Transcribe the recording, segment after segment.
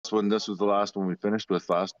last one. This was the last one we finished with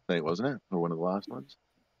last night, wasn't it? Or one of the last ones?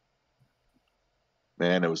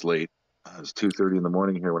 Man, it was late. It was 2:30 in the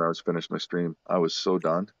morning here when I was finished my stream. I was so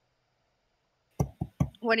done.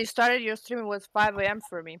 When you started your stream, it was 5 a.m.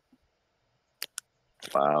 for me.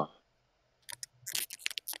 Wow.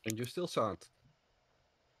 And you still sound.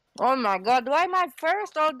 Oh my god, why am I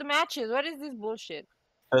first all the matches? What is this bullshit?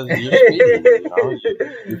 Because you're speedy, you know?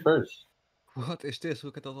 You're first. What is this?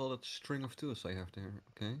 Look at all that string of twos I have there.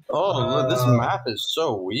 Okay. Oh, look, this map is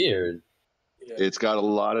so weird. It's got a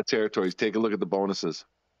lot of territories. Take a look at the bonuses.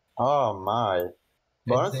 Oh my.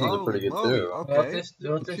 Bonuses are pretty good moly, too. Okay. What is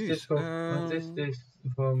this for? What is this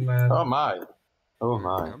for, man? Oh my. Oh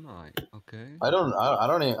my. Am I? Okay. I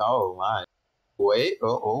don't even. Oh my. Wait.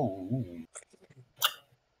 Oh.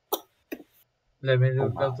 Let me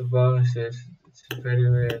look at the bonuses. It's very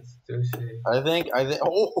weird to see. I think.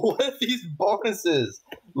 Oh, what are these bonuses?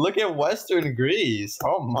 Look at Western Greece.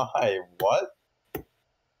 Oh my. What?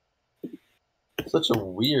 Such a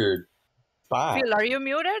weird spot. Phil, are you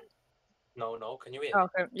muted? No, can you hear me?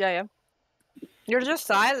 Okay, yeah. You're just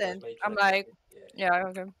silent. I'm like, yeah,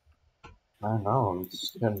 okay. I know,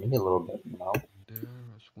 it's scaring me a little bit, you know. There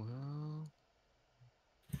as well.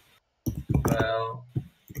 Well.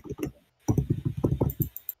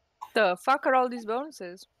 The fuck are all these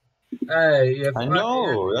bonuses? Hey, you have, I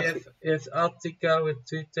know. you have Attica with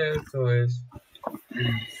 2 territories.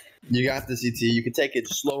 You got this, ET. You can take it.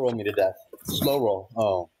 Just slow roll me to death. Slow roll.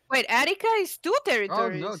 Oh. Wait, Attica is 2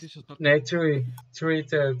 territories. Oh no, this is not. No, 3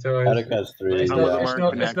 territories. Attica's 3. Some of them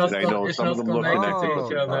aren't connected. I know some of them look connected.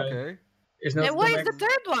 Each other. Okay. It's not And what is the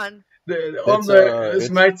third one? It's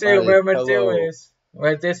my tail, where my tail is.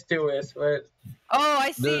 Where this 2 is. Where... Oh,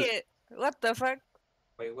 I see it. What the fuck?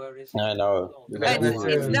 Wait, where is it? I know.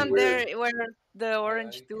 It's down there where the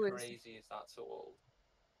orange 2 is. Crazy is that so old?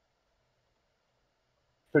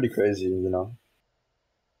 Pretty crazy, you know.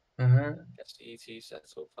 Guess the ET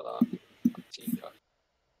sets up for that.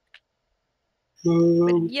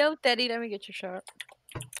 But yo, Teddy, let me get your shot.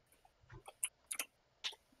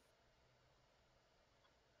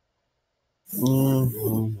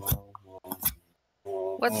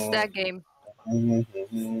 What's that game?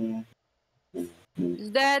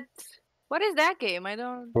 Is that... What is that game? I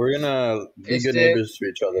don't... We're gonna be good neighbors to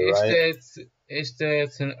each other, right? Is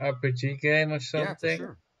that an RPG game or something?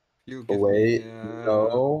 Yeah, for sure. Wait,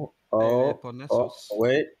 no.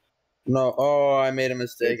 Wait. No, I made a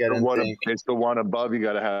mistake. It's the one above you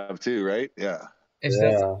gotta have too, right? Yeah. Is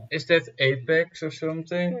that Apex or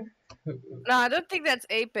something? No, I don't think that's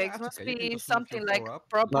Apex. Must be something like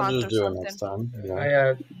Prop Hunt or something. Next time.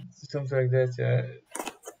 Yeah, something like that, yeah.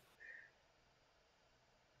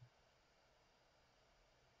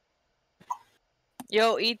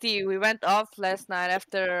 Yo, ET, we went off last night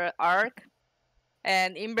after Ark,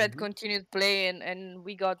 and Inbred continued playing, and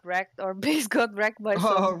we got wrecked. Our base got wrecked by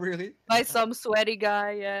really? By some sweaty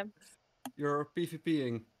guy, yeah. You're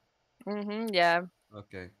PvPing? Yeah.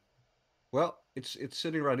 Okay. Well, it's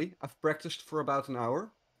sitting ready. I've practiced for about an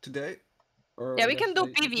hour today. Yeah, we can do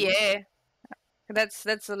PvA. That's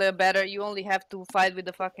a little better. You only have to fight with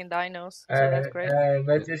the fucking dinos, so that's great.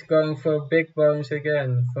 But it's going for big bones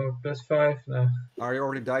again, for +5 now. I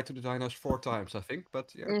already died to the dinos 4 times, I think,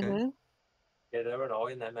 but yeah, okay. Yeah, they're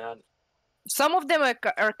annoying, them, man. Some of them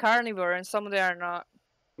are carnivore, and some of them are not.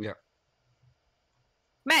 Yeah.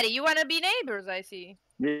 Maddie, you wanna be neighbors, I see.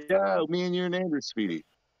 Yeah, me and your neighbors, Speedy.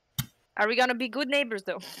 Are we gonna be good neighbors,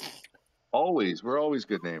 though? Always. We're always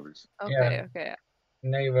good neighbors. Okay.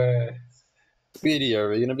 Neighbor. Speedy, are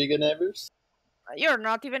we gonna be good neighbors? You're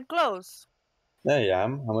not even close. Yeah, I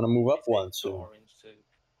am. I'm gonna move up one soon.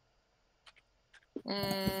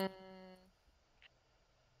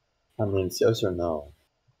 I mean, yes or no?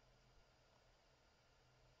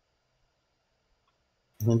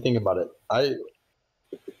 I mean, think about it.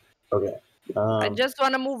 Okay. I just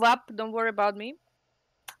wanna move up. Don't worry about me.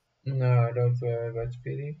 No, don't worry about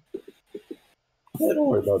Speedy. Yeah, don't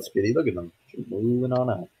worry about Speedy. Look at them. Moving on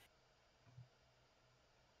out.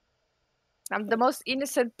 I'm the most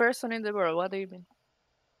innocent person in the world. What do you mean?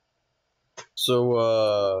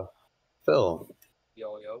 So, Phil.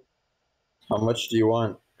 Yo. How much do you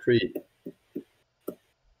want Crete?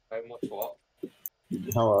 How much what?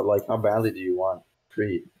 How badly do you want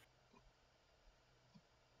Crete?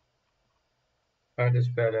 That is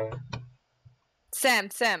better. Sam.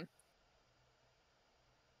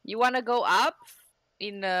 You wanna go up?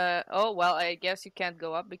 Oh, well, I guess you can't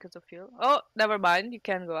go up because of you. Oh, never mind. You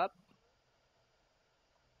can go up.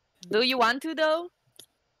 Do you want to, though,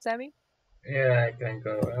 Sammy? Yeah, I can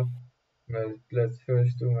go up. But let's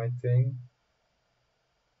first do my thing.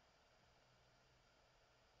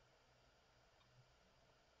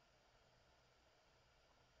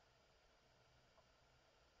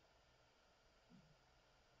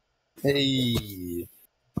 Hey.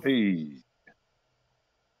 Hey.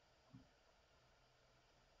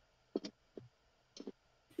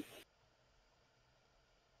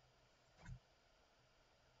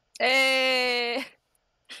 Hey.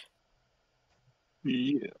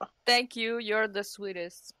 Yeah. Thank you. You're the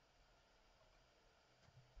sweetest.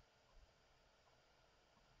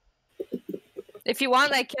 If you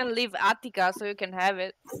want, I can leave Attica so you can have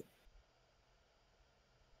it.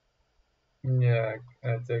 Yeah,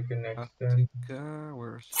 I'll take it next turn. Attica,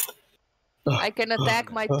 where's... I can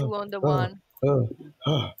attack my 2 on the 1.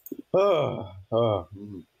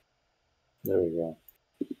 There we go.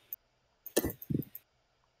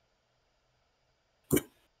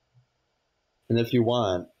 And if you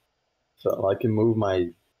want, so I can move my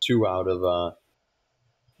 2 out of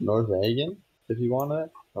North Hagen if you want it,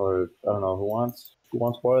 or I don't know who wants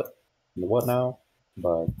what and what now,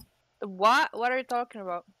 but What? What are you talking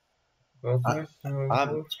about?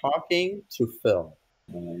 I'm talking to Phil.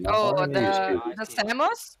 Oh, the the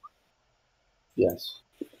Samos? Yes.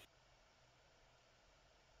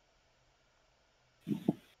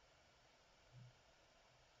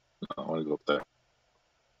 I want to go up there.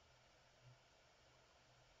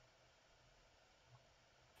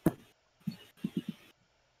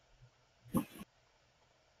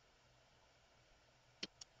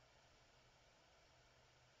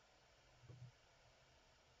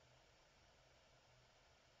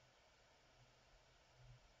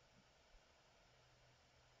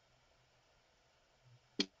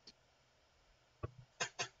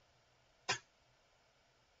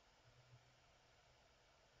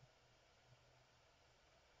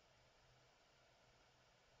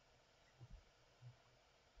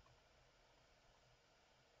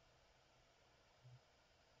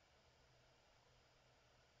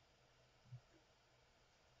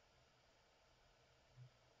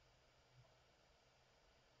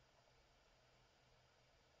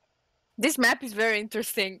 This map is very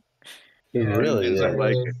interesting. It really is. I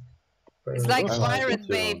like it. It's like I like it Pirate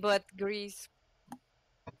Bay, too. but Greece.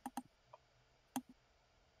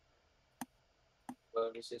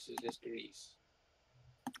 Well, this is just Greece.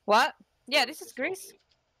 What? Yeah, Well, this is just Greece. okay.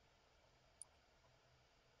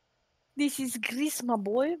 This is Greece, my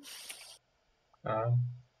boy.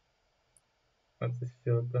 What's this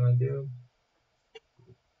Phil gonna do?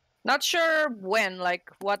 Not sure when,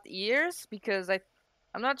 like what years, because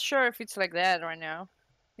I'm not sure if it's like that right now.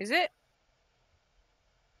 Is it?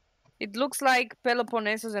 It looks like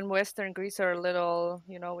Peloponnesus and Western Greece are a little,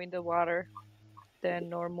 you know, in the water than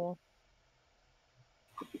normal.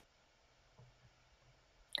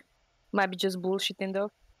 Might be just bullshitting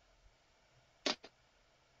though.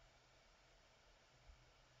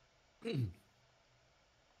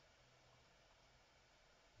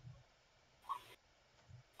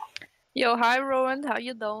 Yo, hi Rowan, how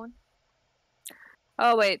you doing?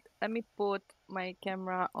 Oh wait, let me put my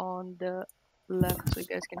camera on the left so you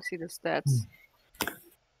guys can see the stats.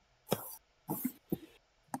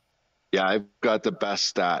 Yeah, I've got the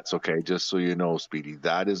best stats. Okay, just so you know, Speedy,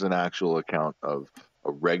 that is an actual account of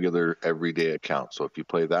a regular everyday account. So if you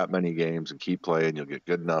play that many games and keep playing, you'll get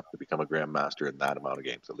good enough to become a grandmaster in that amount of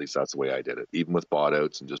games. At least that's the way I did it. Even with bot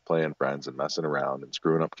outs and just playing friends and messing around and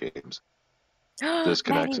screwing up games,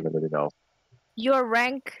 disconnects and everything else. You're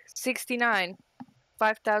rank 69.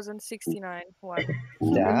 5069 one.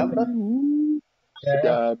 Dab?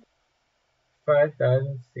 Yeah.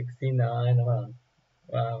 5069.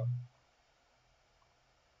 Wow.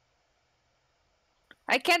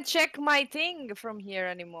 I can't check my thing from here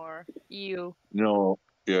anymore. You. No,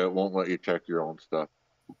 yeah, it won't let you check your own stuff.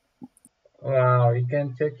 Wow, you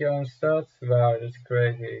can check your own stats? Wow, that's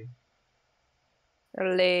crazy.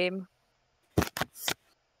 Lame.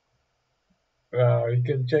 Wow, you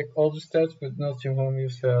can check all the stats but not your home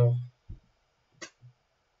yourself.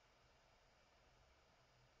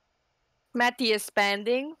 Matty is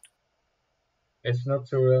spending. It's not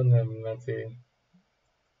so random, Matty.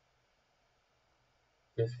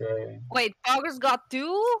 This way. Wait, Poggers got 2?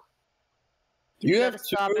 You gotta have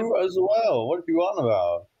stop him. 2 as well. What are you on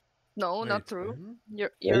about? No, not true. Yeah,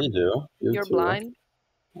 you do. You're two. blind.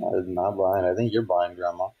 I'm not blind. I think you're blind,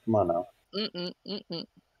 Grandma. Come on now.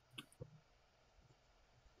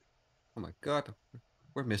 Oh my god,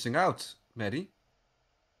 we're missing out, Maddie.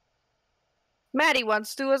 Maddie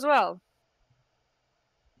wants to as well.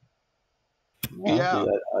 Yeah,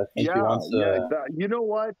 I think he wants to... you know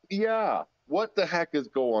what? Yeah. What the heck is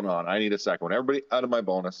going on? I need a second one. Everybody out of my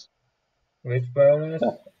bonus. Which bonus?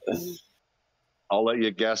 I'll let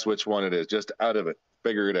you guess which one it is. Just out of it.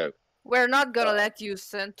 Figure it out. We're not gonna let you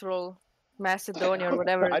central Macedonia or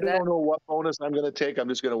whatever I is that. don't know what bonus I'm going to take. I'm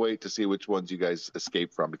just going to wait to see which ones you guys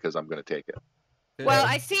escape from because I'm going to take it. Well,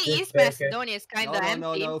 Phil. I see Just East take it. Macedonia is kind of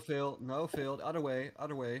empty. No, Phil. No, Phil. Other way.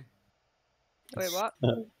 Other way. Wait, what?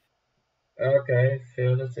 Okay,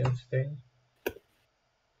 Phil, that's interesting.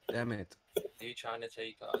 Damn it. Are you trying to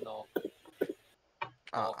take no?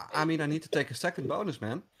 I mean, I need to take a second bonus,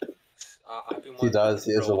 man. I've been He wanting to does.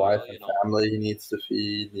 do He it has for a a wife while, and you know. family he needs to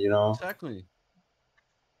feed, you know. Exactly.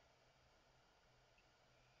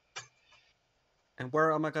 And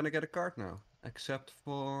where am I gonna get a card now? Except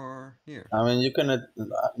for here. I mean, you can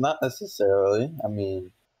not necessarily. I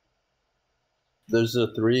mean, there's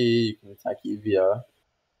a 3. You can attack Evia.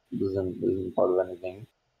 Isn't part of anything.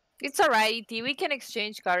 It's alright, E.T. We can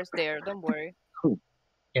exchange cards there. Don't worry.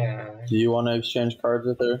 Yeah. Do you want to exchange cards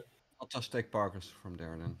with her? I'll just take Parker's from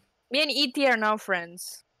there then. Me and E.T. are now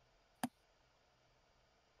friends.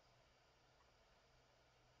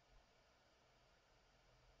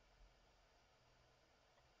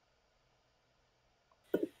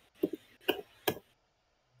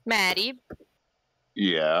 Maddie,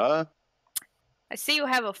 Yeah, I see you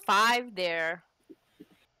have a 5 there.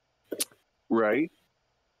 right.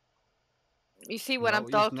 You see what No, I'm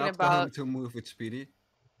he's talking not about? going to move with Speedy.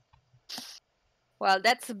 Well,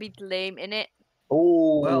 that's a bit lame, innit?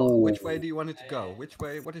 Oh. Well, which way do you want it to go? Which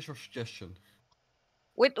way? What is your suggestion?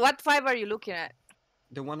 With what 5 are you looking at?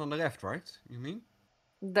 The one on the left, right? You mean?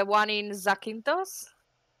 The one in Zakynthos?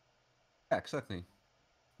 Yeah, exactly.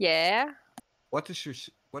 Yeah. What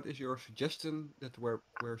is your suggestion that where?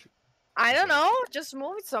 I don't know. Just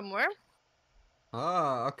move it somewhere.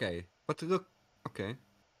 Ah, okay. But look, okay.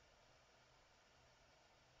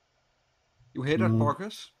 You hear that,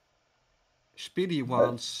 Parkers? Speedy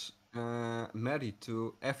wants Maddie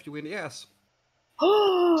to F you in the ass.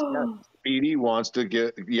 Speedy wants to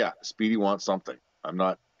get, Speedy wants something. I'm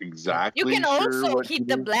not exactly You can sure also what hit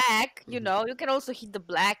the black, you know. You can also hit the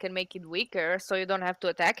black and make it weaker so you don't have to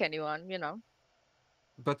attack anyone, you know.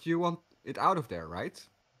 But you want it out of there, right?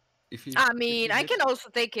 If he, I mean, I can also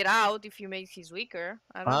take it out if you make his weaker.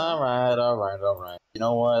 I don't know. All right. You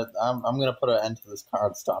know what? I'm gonna put an end to this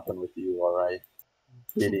card stopping with you. All right,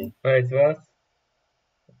 Speedy. Wait, what?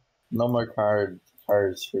 No more cards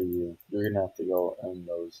for you. You're gonna have to go earn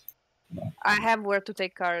those. No. I have where to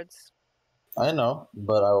take cards. I know,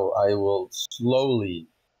 but I will slowly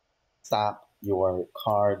stop your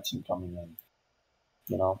cards from coming in.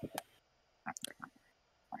 You know.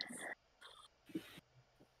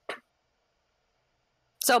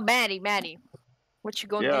 So, Maddie, what you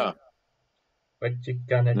gonna What you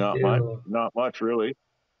gonna Not do? not much really.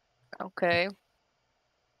 do? Okay.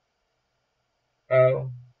 Oh.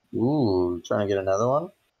 Ooh, trying to get another one?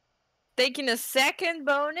 Taking a second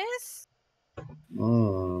bonus?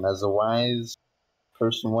 As a wise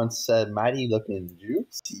person once said, mighty looking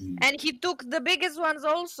juicy. And he took the biggest ones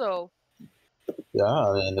also.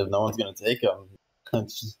 Yeah, and if no one's gonna take them,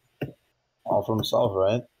 it's just all for himself,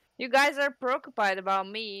 right? You guys are preoccupied about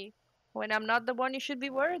me when I'm not the one you should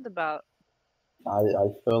be worried about. I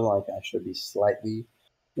feel like I should be slightly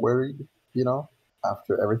worried, you know,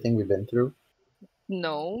 after everything we've been through.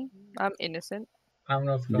 No, I'm innocent. I'm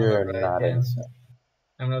not gonna You're break not him. innocent.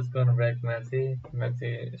 I'm not gonna break Matty.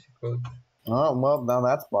 Matty is good. Oh, well, now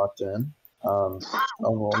that's locked in. Oh,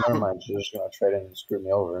 well, never mind. You're just gonna trade in and screw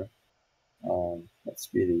me over. That's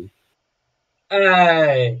Speedy.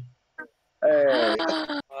 Hey! Hey,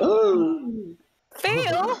 Oh!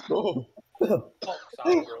 Phil? Oh! Fuck's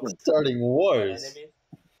out, bro. Starting wars. Enemy.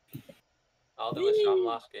 I'll do a Sam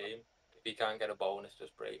last game. If he can't get a bonus,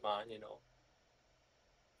 just break mine, you know.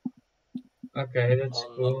 Okay, that's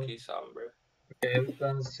cool. Unlucky Sam, bro. Okay, we're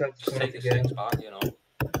gonna set Just take a again. 6 back, you know.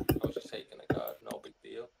 I was just taking a card, no big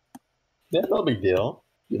deal. Yeah, no big deal,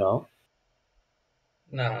 you know.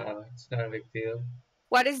 No, it's not a big deal.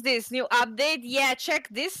 What is this? New update? Yeah, check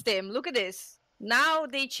this, Tim. Look at this. Now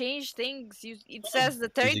they change things. It says the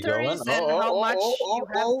Did you go in? territories and how much you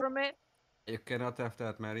have from it. You cannot have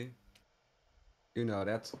that, Maddie. You know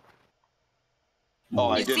that. oh,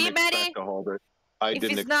 I You didn't see, expect Maddie? to hold it. I If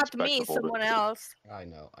didn't it's not expect me, to hold someone it. else. I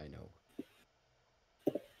know.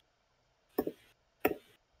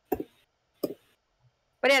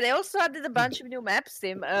 But yeah, they also added a bunch of new maps,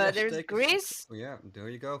 Tim. Yes, There's take a Greece. Oh, yeah, there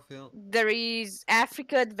you go, Phil. There is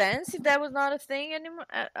Africa Advance, if that was not a thing anymore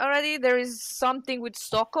already. There is something with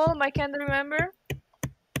Stockholm, I can't remember.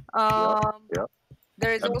 Yep.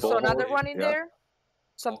 There is And also another Bohol, one in yeah. there.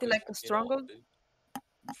 Something like a You know, stronghold.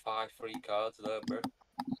 5 free cards there, bro.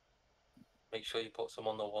 Make sure you put some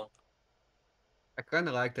on the one. I kind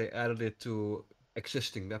of like they added it to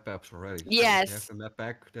existing map packs already. So Yes. if you have the map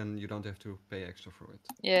pack, then you don't have to pay extra for it.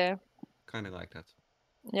 Yeah. kind of like that.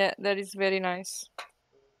 Yeah, that is very nice.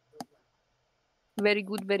 Very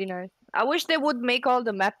good, very nice. I wish they would make all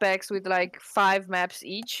the map packs with like 5 maps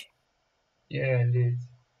each. Yeah, indeed.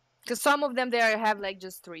 Because some of them there have like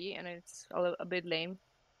just 3, and it's a bit lame.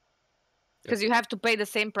 Because you have to pay the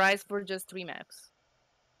same price for just 3 maps.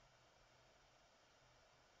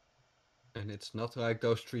 And it's not like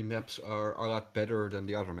those 3 maps are a lot better than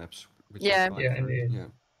the other maps. Which Yeah. is like, Yeah, indeed. yeah.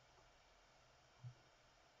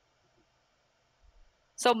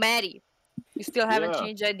 So Maddie, you still haven't Yeah.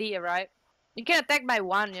 changed idea, right? You can attack by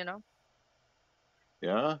 1, you know.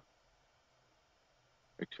 Yeah.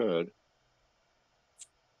 I could.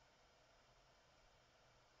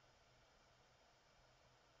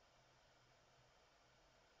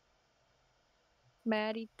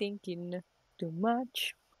 Maddie thinking too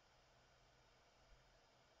much.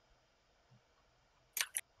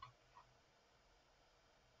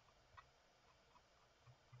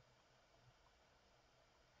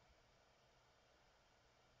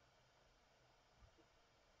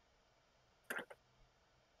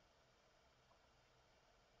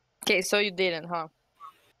 Okay, so you didn't, huh?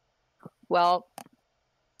 Well.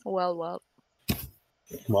 Well.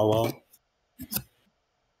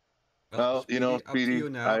 Well, you know, Speedy, up to Speedy, you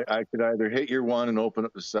now. I could either hit your 1 and open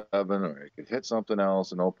up to 7, or I could hit something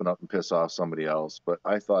else and open up and piss off somebody else. But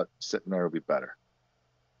I thought sitting there would be better.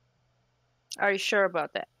 Are you sure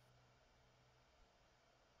about that?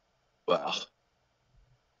 Well,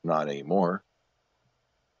 not anymore.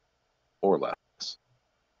 Or less.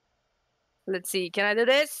 Let's see. Can I do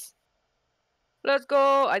this? Let's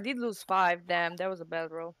go. I did lose 5. Damn, that was a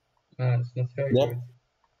bad roll. It's not very Yep. good.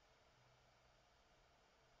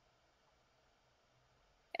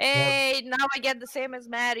 Hey, now I get the same as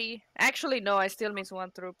Maddie. Actually, no, I still miss 1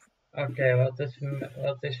 troop. Okay, what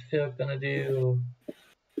is Phil gonna do?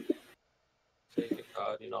 Take a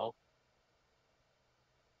card, you know.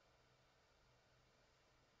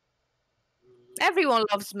 Everyone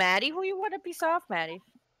loves Maddie. Who you want to piss off, Maddie?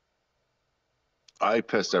 I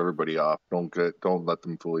pissed everybody off. Don't let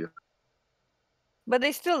them fool you. But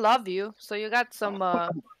they still love you, so you got some.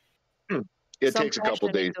 It Some takes a couple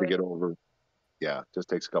passion days into to it. get over. Yeah, just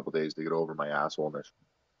takes a couple days to get over my assholeness.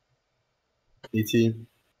 ET.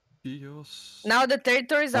 Yes. Now the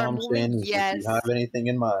territories All are I'm moving. saying is, Yes. if you have anything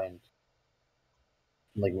in mind,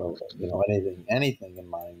 like, you know, anything in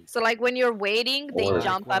mind. So like when you're waiting, they Or-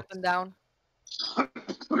 jump Like up what? and down.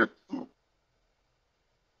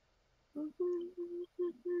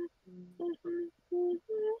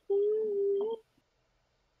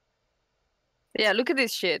 Yeah, look at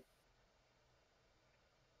this shit.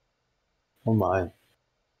 Oh my.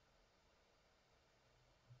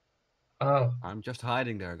 Oh, I'm just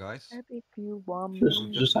hiding there, guys. If you want Just-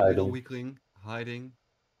 me. Just a little hiding. weakling hiding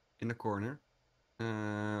in the corner. With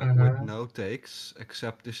Uh-huh. no takes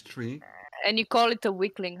except this tree. And you call it a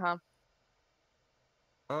weakling, huh?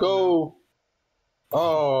 Oh, no. Go!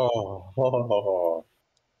 Oh.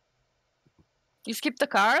 You skipped the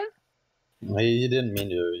card? You didn't mean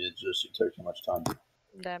to. You took too much time.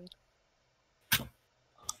 Damn.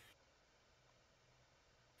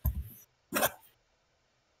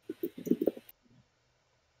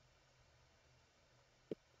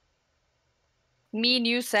 Me and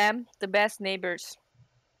you, Sam, the best neighbors.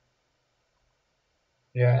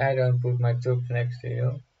 Yeah, I don't put my troops next to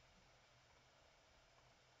you.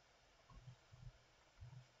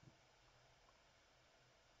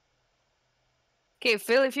 Okay,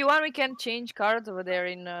 Phil, if you want, we can change cards over there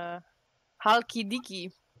in Halky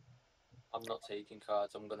Dicky. I'm not taking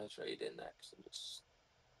cards. I'm gonna trade in next and just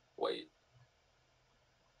wait.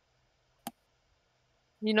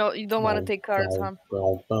 You know, you don't want to take cards, huh?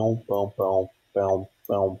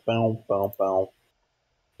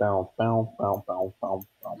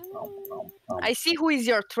 I see who is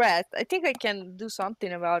your threat. I think I can do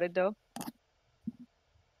something about it, though.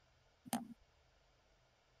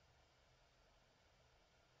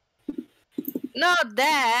 Not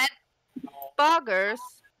that. Buggers.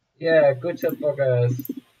 Yeah, good job, Bogus.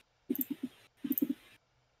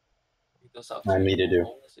 I need to do.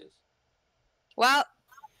 Well,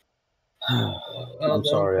 Well I'm done,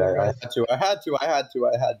 sorry. I Bogus. had to. I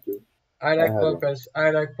like I had Bogus.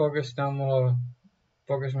 I like Bogus no more.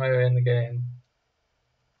 Bogus my way in the game.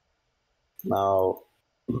 Now,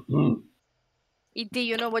 E.T.,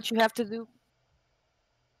 you know what you have to do?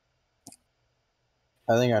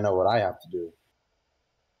 I think I know what I have to do.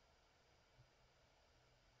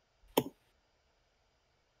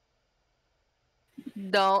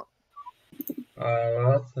 Don't.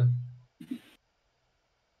 What?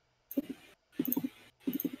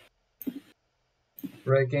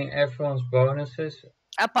 Breaking everyone's bonuses?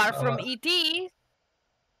 Apart from ET.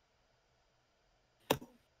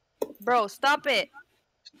 Bro, stop it.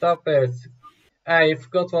 Stop it. You've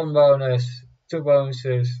got 1 bonus. 2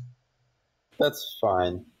 bonuses. That's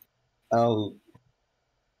fine. I'll...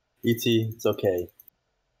 E.T., it's okay.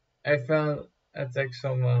 I found attack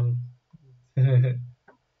someone.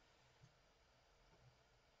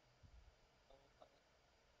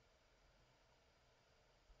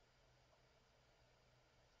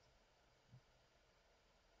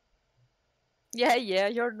 Yeah,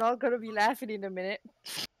 you're not gonna be laughing in a minute.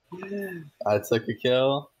 I took a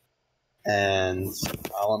kill, and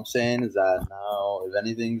all I'm saying is that now, if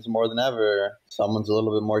anything's more than ever, someone's a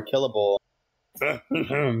little bit more killable.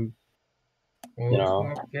 You know,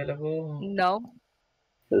 More killable? No.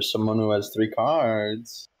 there's someone who has 3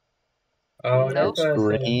 cards. Oh, Nope. that person.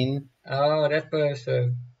 Green. Oh, that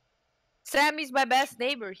person. Sam is my best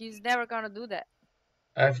neighbor. He's never gonna do that.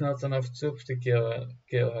 I have not enough troops to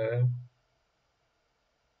kill her.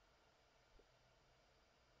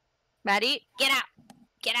 Maddie, get out.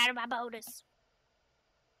 Get out of my bonus.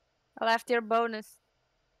 I left your bonus.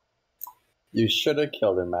 You should have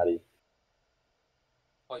killed her, Maddie.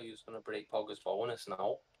 Oh, you was gonna break Pogger's bonus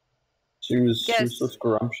now. She was Yes. so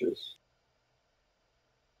scrumptious.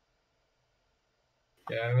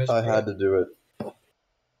 Yeah, I had to do it.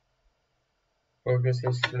 Focus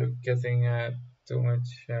is getting too much.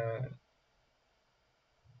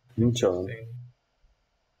 I'm chilling. Interesting.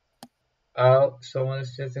 Oh, someone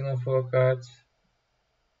is sitting on 4 cards.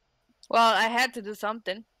 Well, I had to do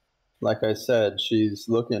something. Like I said, she's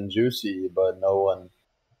looking juicy, but no one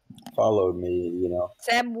followed me, you know.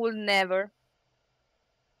 Sam will never.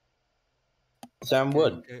 Sam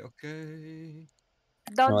would. Okay.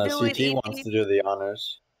 Don't Unless do it, CT wants E.T. to do the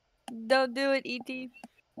honors. Don't do it, E.T.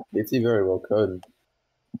 CT very well could.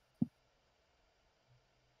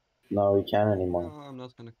 No, he can't No, anymore. I'm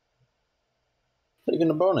not gonna. Taking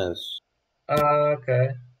a bonus. Okay.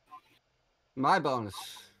 My bonus.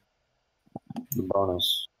 The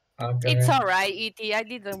bonus. Okay. It's alright, E.T. I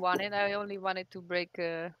didn't want it. I only wanted to break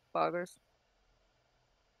poggers.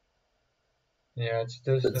 Yeah, it's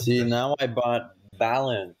just. But see, now I bought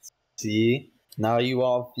balance. See? Now you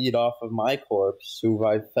all feed off of my corpse, who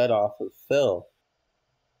I fed off of Phil.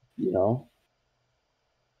 You know?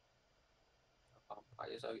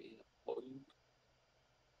 Vampires out here.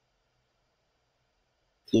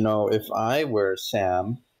 You know, if I were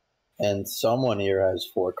Sam and someone here has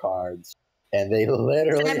 4 cards and they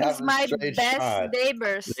literally Sam have is a my straight best shot,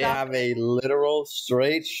 neighbor. they Stop have it. a literal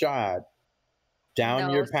straight shot down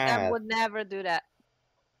No, your Sam path. would never do that.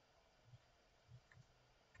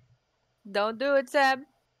 Don't do it, Sam.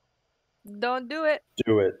 Don't do it.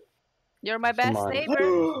 Do it. You're my Come best on.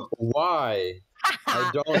 neighbor. Why?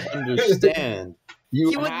 I don't understand. He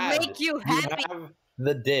would make you happy. have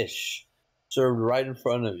the dish served right in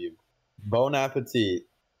front of you. Bon appetit.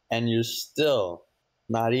 And you're still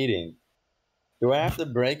not eating. Do I have to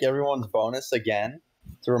break everyone's bonus again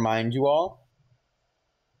to remind you all?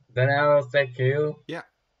 Then I will take you. Yeah,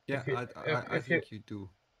 If you- I if you- think you do.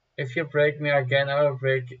 If you break me again, I will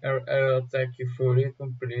attack you fully,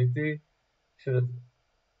 completely. So that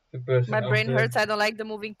the person. My brain after- hurts. I don't like the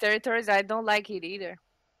moving territories. I don't like it either.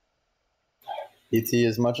 E.T.,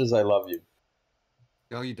 as much as I love you,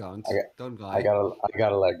 No, you don't. Don't lie. I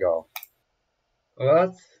gotta let go.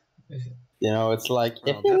 What? You know, it's like,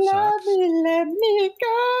 Well, if you that love sucks. me, let me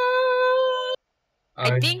go.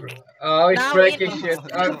 I he's think he's now breaking in- shit.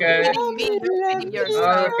 You're Okay. winning me, you're winning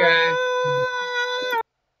yourself. Okay.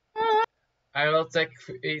 I will take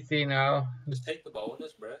ET now. Just take the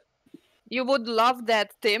bonus, bro. You would love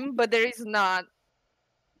that, Tim, but there is not.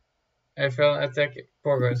 I will attack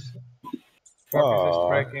Poggers. Poggers is Aw.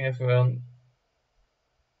 breaking everyone.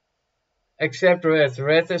 Except Red.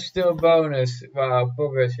 Red is still bonus. Wow,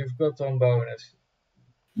 Poggers, you've got 1 bonus.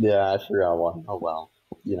 Yeah, I forgot one. Oh well.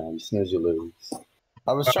 You know, you snooze, you lose.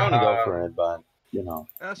 I was trying to go for it, but, you know.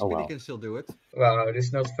 Speedy well. can still do it. Wow, this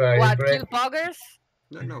is not fair. What, You kill poggers?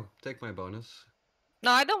 No, take my bonus.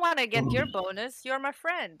 No, I don't want to get your bonus. You're my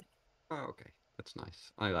friend. Oh, okay. That's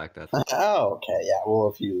nice. I like that. Oh, okay. Yeah,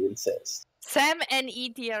 well, if you insist. Sam and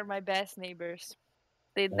E.T. are my best neighbors.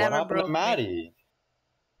 They What never happened broke to me. Maddie?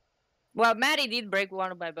 Well, Maddie did break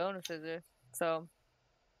one of my bonuses, so.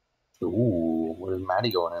 Ooh, what is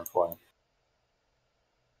Maddie going in for?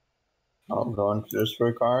 Oh, going just for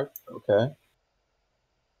a card? Okay.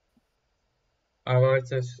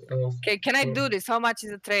 Okay, can I do this? How much is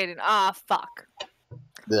the trading? Ah, fuck.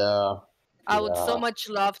 Yeah. I would so Yeah. much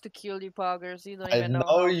love to kill you, poggers. You don't I even know.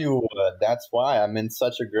 know you would. That's why I'm in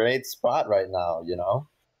such a great spot right now, you know?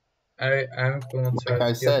 I'm gonna try Like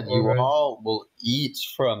I to kill said, you progress. all will eat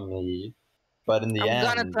from me, but in the I'm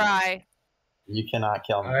end, gonna try. you cannot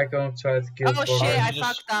kill me. I'm gonna try to kill Oh shit! progress. I You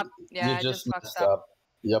just- fucked up. Yeah, you I just fucked messed up. up.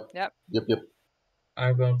 Yep. Yep.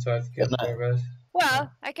 I'm gonna try to kill Good night. progress.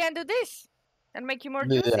 Well, I can do this and make you more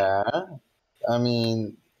juicy. Yeah. I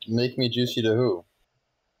mean, make me juicy to who?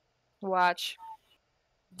 Watch.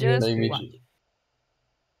 Yeah, Just Make me. watch.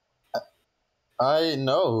 I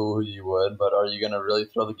know who you would, but are you gonna really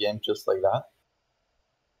throw the game just like that?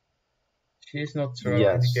 She's not throwing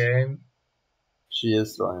Yes. the game. She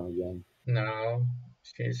is throwing the game. No,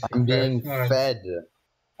 she's I'm very being smart. fed.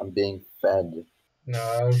 I'm being fed.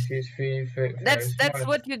 No, she's very That's smart.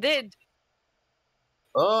 what you did.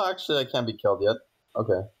 Oh, actually, I can't be killed yet.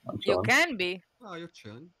 Okay, I'm You chilling. can be. Oh, you're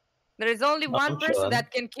chilling. There is only one I'm person chilling. that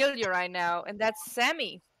can kill you right now, and that's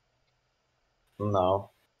Sammy. No,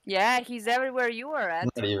 Yeah, he's everywhere you are at.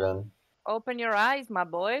 not even. Open your eyes, my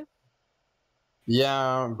boy.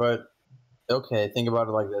 Yeah, but okay, think about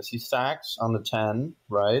it like this. He stacks on the 10,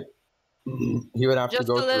 right? He would have to Just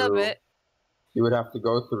go a little through. bit. He would have to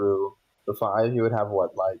go through the 5. He would have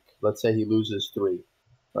what? Like, let's say he loses 3,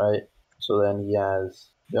 right? So then he has,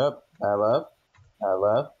 yep, I left.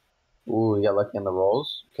 Ooh, he got lucky in the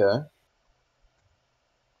rolls. Okay.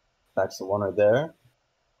 That's the one right there.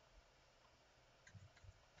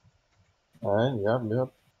 Alright, yep.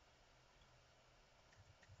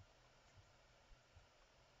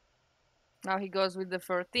 Now he goes with the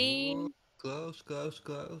 14. Oh, close.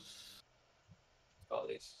 Got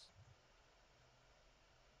this.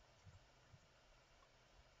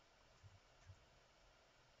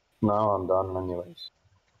 Now I'm done anyways.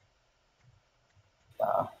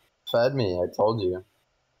 Fed me, I told you.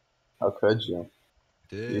 How could you?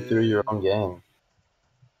 You threw your own game.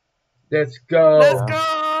 Let's go. Let's Yeah.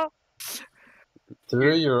 go!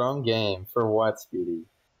 Threw your own game. For what, Speedy?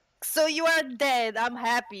 So you are dead. I'm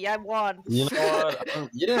happy. I won. You know what?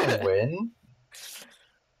 You didn't win.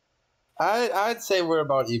 I'd say we're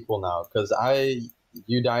about equal now, because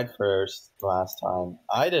you died first last time.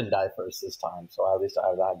 I didn't die first this time, so at least I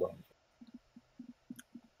have that going.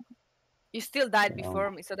 You still died Yeah. before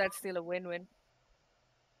me, so that's still a win-win.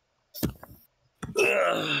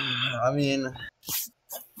 I mean,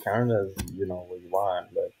 kind of, what you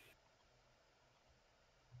want, but.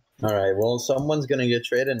 Alright, well, someone's gonna get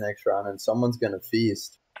traded next round, and someone's gonna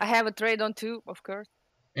feast. I have a trade on 2, of course.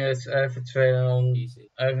 Yes, I have a trade on. Easy.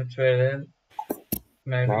 I have a trade in.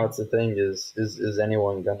 Maybe Now, it's the thing, is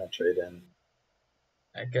anyone gonna trade in?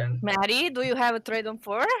 I can. Maddie, do you have a trade on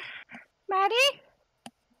 4? Maddie?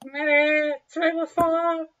 Maybe trade on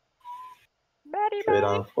 4. Maddie, Trade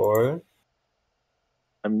on 4?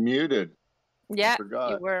 I'm muted. Yeah,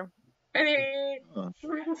 forgot. you were. Maybe Oh.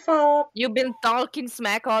 trade on 4. You've been talking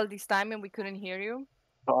smack all this time and we couldn't hear you.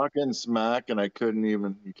 Talking smack, and you couldn't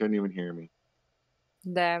even hear me.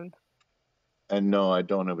 Damn. And no, I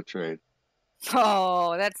don't have a trade.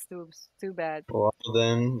 Oh, that's too bad. Well,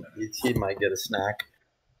 then, ET might get a snack.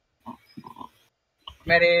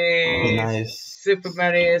 Maddie. Nice. Super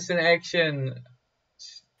Maddie is in action.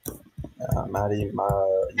 Maddie,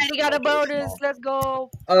 Maddie got a bonus. Let's go.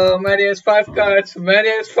 Oh, Maddie has 5 cards. Maddie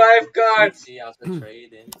has 5 cards. He has a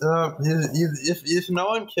trade in. If no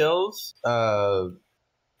one kills, him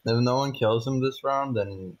this round,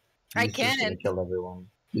 then I he's just gonna can't. kill everyone.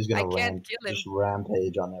 He's gonna I can't kill him. just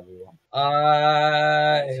rampage on everyone.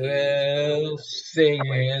 I will sing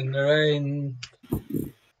in the rain.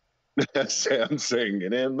 Sam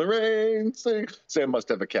singing in the rain. Sam must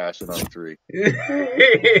have a cash in on 3.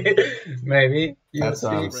 Maybe. You That's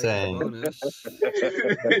what I'm see. saying. Bonus.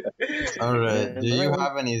 All right. Do you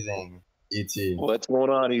have anything, ET? What's going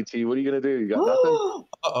on, ET? What are you gonna do? You got nothing?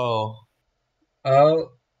 Uh-oh.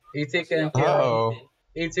 Oh, E.T. can kill him. Uh-oh.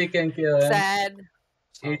 E.T. can kill him. Sad.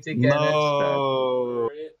 E.T. can No.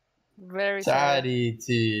 Very Sad sad. ET.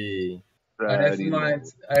 never mind.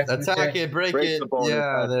 I have to Attack change. it, break Break it. the bonus,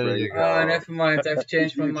 Yeah, that's there great. you Oh, go. never mind. I've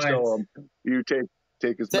changed my You show mind. 'em. You take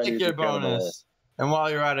as many Take as your you can away. bonus. And while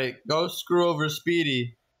you're at it, go screw over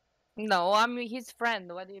Speedy. No, I'm his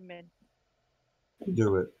friend. What do you mean?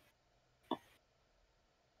 Do it.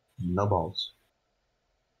 No balls.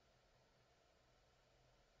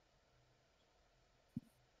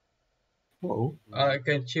 Whoa. I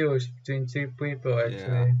can choose between 2 people actually.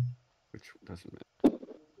 Yeah. Which doesn't matter.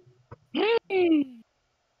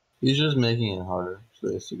 He's just making it harder, so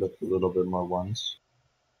he has to go through a little bit more ones.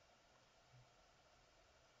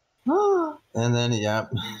 And then, yeah,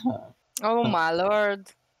 Oh my lord.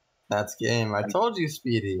 that's game. I told you,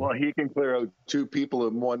 Speedy. Well, he can clear out 2 people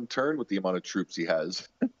in one turn with the amount of troops he has.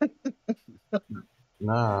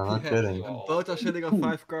 No, not Yeah. kidding. You are Both are awful. sitting on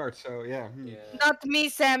 5 cards, so yeah. Yeah. Not me,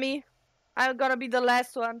 Sammy. I'm gonna be the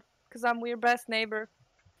last one, because I'm your best neighbor.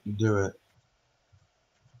 Do it.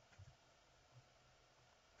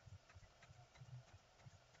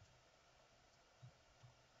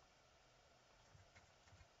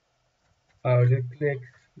 Oh, the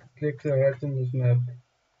clicks are hard on this map.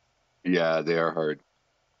 Yeah, they are hard.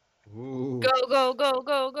 Ooh. Go, go, go,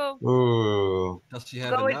 go, go. Ooh. Does he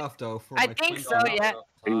have Go with- enough though for I my think 20? so, yeah.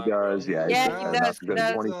 He does, yeah. Yeah, He's he got does, enough. he He's got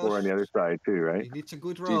does. 24 on the other side too, right? He needs a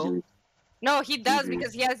good roll. GG. No, he does, GG.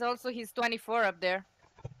 because he has also his 24 up there.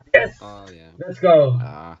 Yes! Oh yeah. Let's go!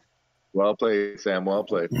 Ah, Well played, Sam. Well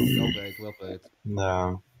played. well played, well played.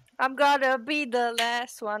 No. I'm gonna be the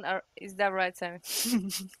last one. Or is that right, Sammy?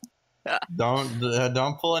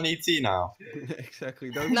 Don't pull an ET now. Exactly.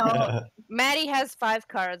 Don't. No, Maddie has 5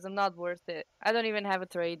 cards. I'm not worth it. I don't even have a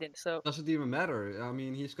trade in, so. Doesn't even matter. I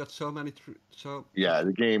mean, he's got so many. Yeah,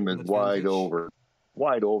 the game is An wide advantage. over.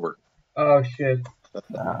 Wide over. Oh shit.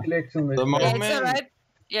 Nah. Clicks on this The map. Yeah, moment, it's alright.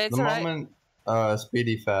 Yeah, it's the alright. moment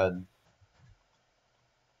Speedy fed.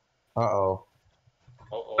 Oh,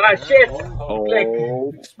 Uh-oh. Ah shit! oh, Click!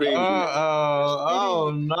 Oh, Speedy.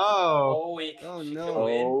 Oh no. oh, we Oh, she no. can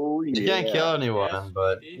win. Oh, yeah. You can't kill anyone, Yes,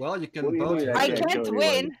 but Speedy. Well, you can What do you both. mean I can't kill can't anyone?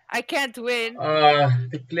 win. I can't win.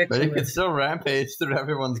 The clicks but you on can this. still rampage through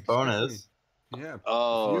everyone's bonus. Yeah.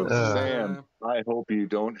 Oh, You, Sam, I hope you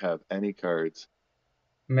don't have any cards.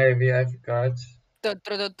 Maybe I have cards. Maybe.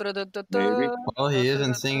 Well, he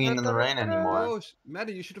isn't singing in the rain anymore. Oh,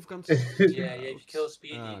 Maddie, you should have gone. Yeah, if you kill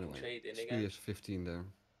Speedy, Ah, you can anyway. trade in Speedy again. is 15 there.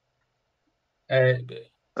 Maybe.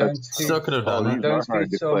 Don't That's, feed. Still could have oh, done these it. Don't are hard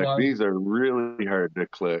feed to click. someone. These are really hard to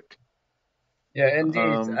click. Yeah, indeed.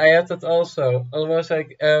 I had that also. Otherwise, I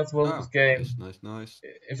had won this game. Nice.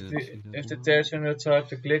 If Didn't the see that if the one. tears are not hard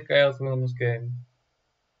to click, I had won this game.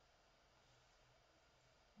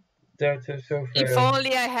 That's so If fair.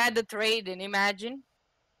 only I had the trade in, imagine.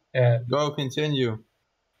 Yeah. Go, continue.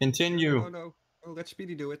 Continue. No. Oh, let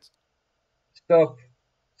Speedy do it. Stop.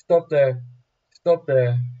 Stop there. Stop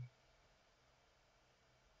there.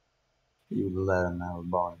 You let him have a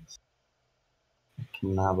bonus. I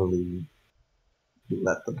cannot believe you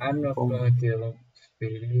let them. I'm not have a bonus. gonna kill him.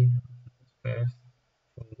 Speedy. First.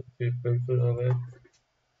 From the people of it.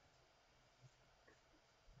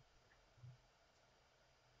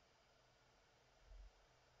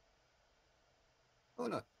 Oh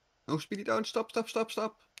no. No, Speedy, don't. Stop.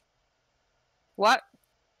 What?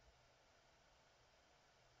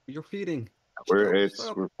 You're feeding. We're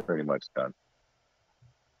Stop. pretty much done.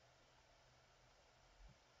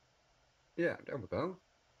 Yeah, there we go.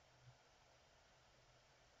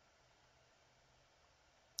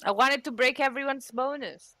 I wanted to break everyone's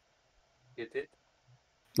bonus. You did?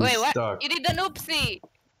 Wait, what? Stuck. You did an oopsie.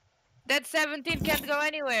 That 17 can't go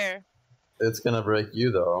anywhere. It's gonna break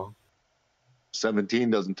you though. 17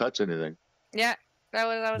 doesn't touch anything. Yeah, that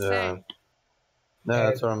was what I was Yeah. saying. No,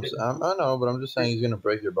 that's what I'm saying. I know, but I'm just saying he's gonna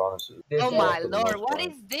break your bonuses. This Oh is- my for the lord, most what part.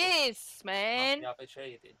 is this, man? You have a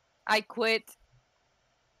trade in. I quit.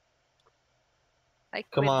 I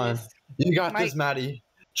quit Come on. this. You got My- this, Maddie.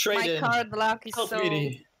 Trade My in. card luck is Tell so...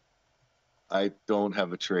 Speedy. I don't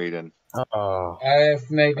have a trade in. Oh, I have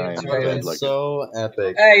maybe I a am that would have dead been like so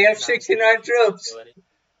epic. Hey, you have 69 troops. Do any.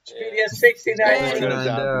 Speedy Yeah. has 69 Hey. I troops. gotta 69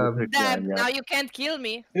 dab dab. the Damn, yeah. now you can't kill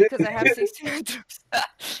me because I have 69 troops.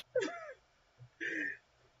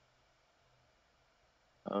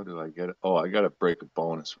 How do I get it? Oh, I gotta break a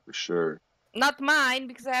bonus for sure. Not mine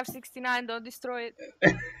because I have 69. Don't destroy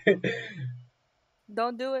it.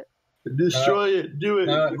 Don't do it. Destroy it. Do it.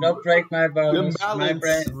 No, don't break my bonus. My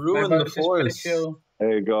Imbalance. Ruin my the bonus is pretty force. chill.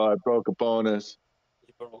 There you go. I broke a bonus.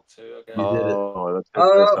 You broke 2 again. You did it. Oh, let's hit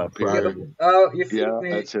Oh, this up here. You feed Yeah,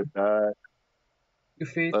 me. let's hit that. You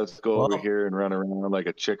feed. Let's go over Well- here and run around like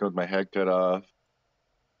a chicken with my head cut off.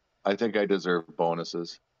 I think I deserve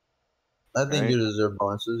bonuses. I think Right. you deserve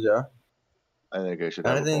bonuses, yeah. I think I should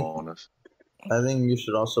I have a think- bonus. I think you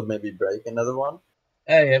should also maybe break another one.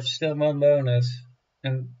 Hey, you have still one bonus.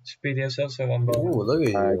 And Speedy has also one bonus. Ooh, look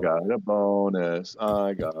at I you. got a bonus.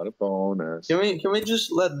 I got a bonus. Can we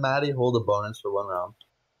just let Maddie hold a bonus for one round?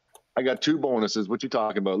 I got 2 bonuses. What you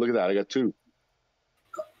talking about? Look at that. I got 2.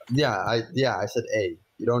 Yeah, I said A.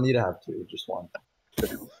 You don't need to have 2, just 1.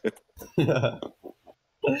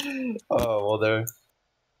 Oh well, there.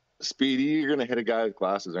 Speedy, you're gonna hit a guy with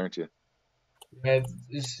glasses, aren't you? Yeah,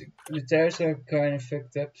 the tires are kind of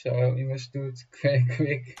fucked up, so you must do it very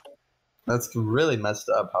quick. That's really messed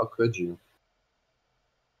up. How could you?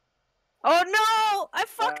 Oh no! I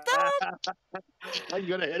fucked up! I'm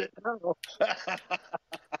gonna hit it now.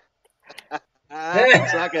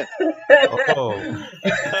 Suck it. Oh.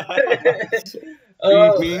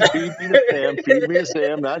 Oh. Feed me to Sam. Feed me to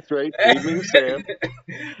Sam. That's right. Feed me to Sam.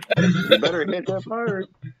 You better hit him hard.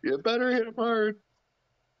 You better hit him hard.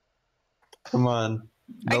 Come on.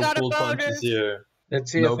 I No got a pulled punches bonus. here.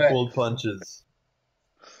 Let's see No if I... pulled punches.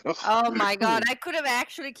 Oh my god, I could have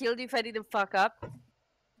actually killed you if I didn't fuck up.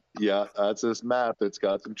 Yeah, that's this map. It's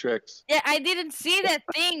got some tricks. Yeah, I didn't see that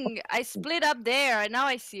thing. I split up there, and now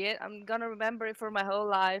I see it. I'm gonna remember it for my whole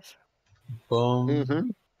life. Boom. Mm-hmm.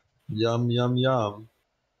 Yum, yum, yum.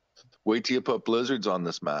 Wait till you put blizzards on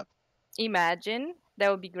this map. Imagine.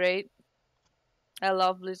 That would be great. I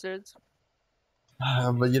love blizzards.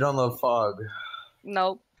 But you don't love fog.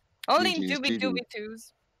 Nope. Only in GG's,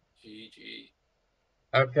 2v2v2s. GG.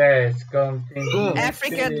 Okay, it's continue.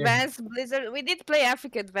 Africa Advanced Blizzard. We did play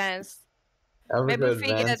Africa Advanced. Africa Maybe if we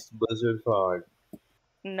get- Advanced Blizzard Fog.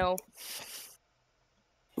 No.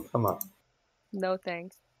 Come on. No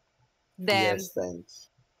thanks. Damn. Yes, thanks.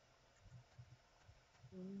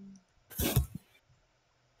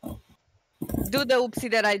 Do the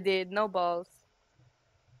oopsie that I did. No balls.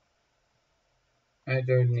 I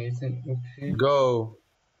don't need an oopsie. Go.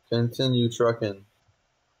 Continue trucking.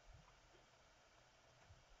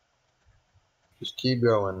 Just keep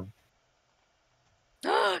going.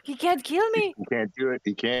 He can't kill me. He can't do it.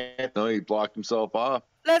 He can't. No, he blocked himself off.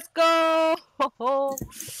 Let's go.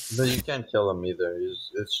 But you can't kill him either.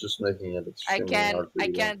 It's just making it I extremely hard for I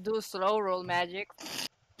you. can't do slow roll magic.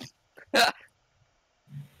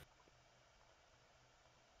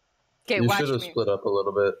 Okay, You watch should have me. split up a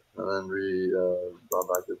little bit and then brought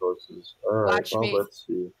back your horses. Alright, Watch well, me. let's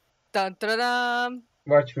see. Dun, dun, dun.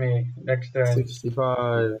 Watch me next turn.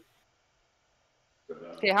 65.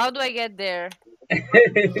 Okay, how do I get there?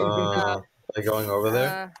 Like going over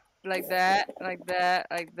there? Like that, like that,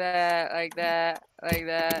 like that, like that, like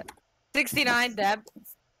that. 69, Deb.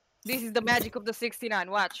 This is the magic of the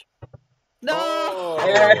 69. Watch. No.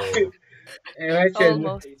 Oh. Imagine.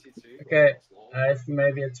 Almost. 82. Okay, That's low. I have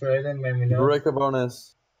maybe a trading, maybe not. Break a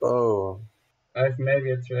bonus. Oh. I have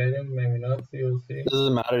maybe a trading, maybe not. You'll see.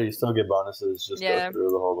 Doesn't matter, you still get bonuses. Just Yeah. go through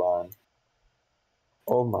the whole line.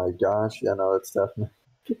 Oh my gosh. Yeah, no, it's definitely.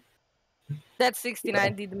 That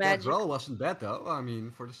 69 did That magic. roll wasn't bad though. I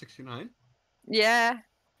mean, for the 69. Yeah.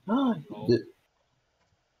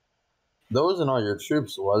 Those are not your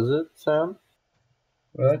troops, was it, Sam?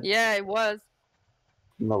 What? Yeah, it was.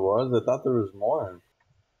 No, was? I thought there was more.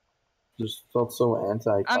 Just felt so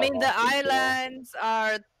anti. I mean, the islands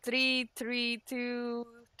are 3, 3, 2,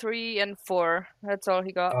 3, and 4. That's all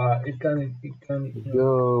he got. It can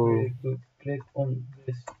Go. really good click on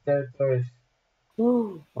this territories.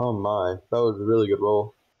 Oh my, that was a really good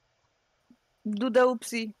roll. Do the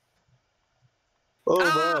oopsie. Oh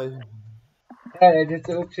Ah! my. Hey, I did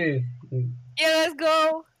the oopsie. Yeah, let's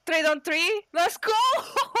go. Trade on 3. Let's go.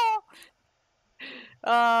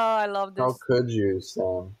 Oh, I love this. How could you,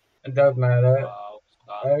 Sam? It doesn't matter. Wow.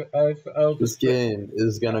 Stop. I'll This game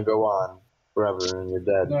is gonna go on forever and you're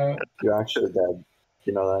dead. No, You're actually dead.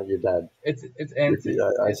 You know that? You're dead. it's empty.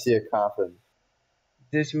 I see a coffin.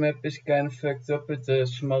 This map is kind of fucked up with the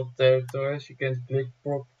small territories. You can't click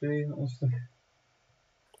properly on stuff.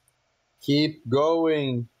 Keep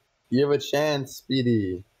going. You have a chance,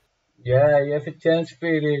 Speedy. Yeah, you have a chance,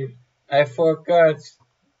 Speedy. I have 4 cards.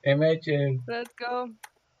 Imagine. Let's go.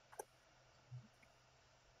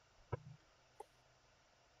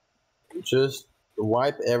 Just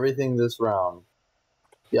wipe everything this round.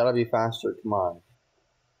 You gotta be faster. Come on.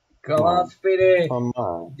 Come on, Speedy. Come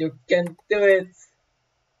on. You can do it.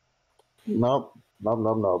 Nope.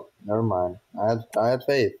 Nope. Never mind. I had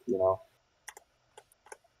faith, you know.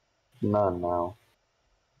 None now.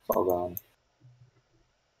 It's all gone.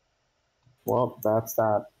 Well, that's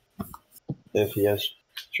that. If he has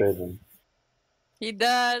trading. He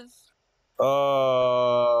does.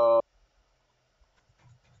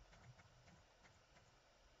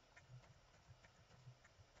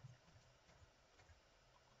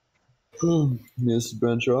 Miss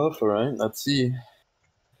bench off, alright, let's see.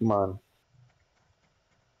 Come on.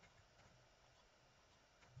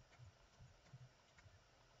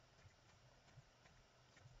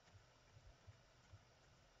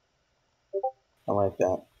 I like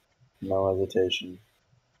that. No hesitation.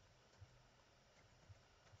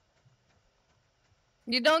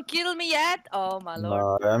 You don't kill me yet? Oh my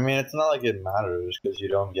lord. No, I mean, it's not like it matters because you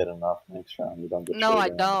don't get enough next round. You don't get No, I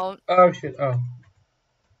trading. don't. Oh shit. Oh.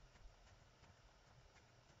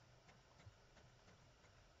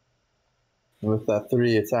 With that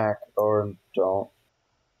 3 attack, or don't.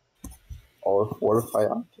 Or fortify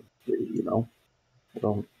onto 3, you know?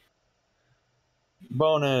 Don't.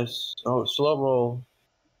 Bonus. Oh, slow roll.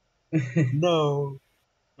 No.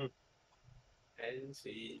 And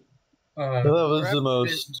see. That was the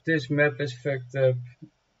most. This map is fucked up.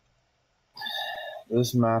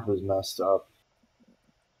 This map is messed up.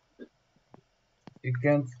 You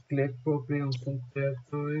can't click properly on some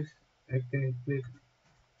territories. I can click.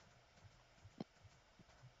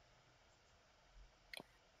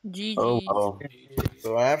 GG. Oh, well.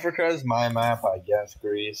 So Africa is my map. I guess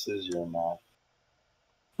Greece is your map.